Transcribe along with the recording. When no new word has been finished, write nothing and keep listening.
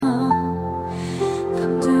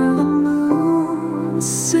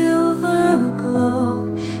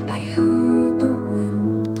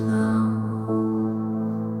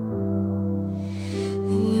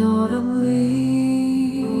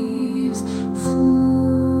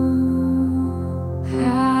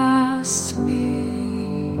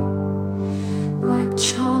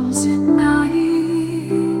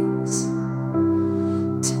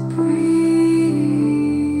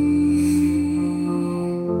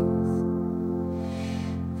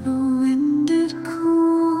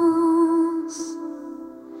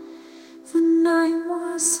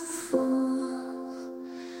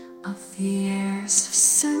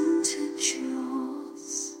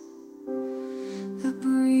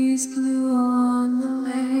breeze blew on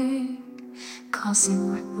the lake,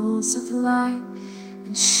 causing ripples of light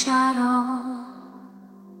and shadow.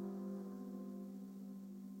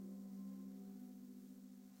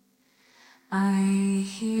 I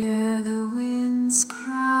hear the wind's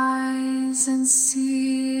cries and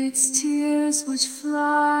see its tears which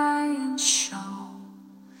fly and show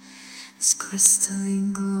this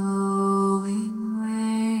crystalline glowing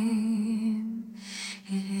rain.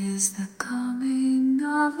 It is the coming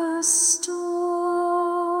of a storm.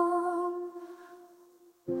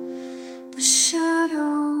 The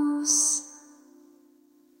shadows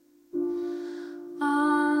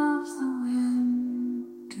of the wind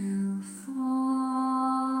do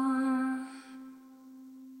form.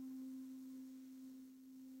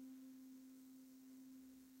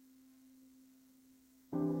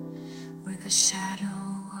 Where the shadow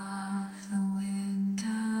of the wind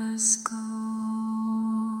does go.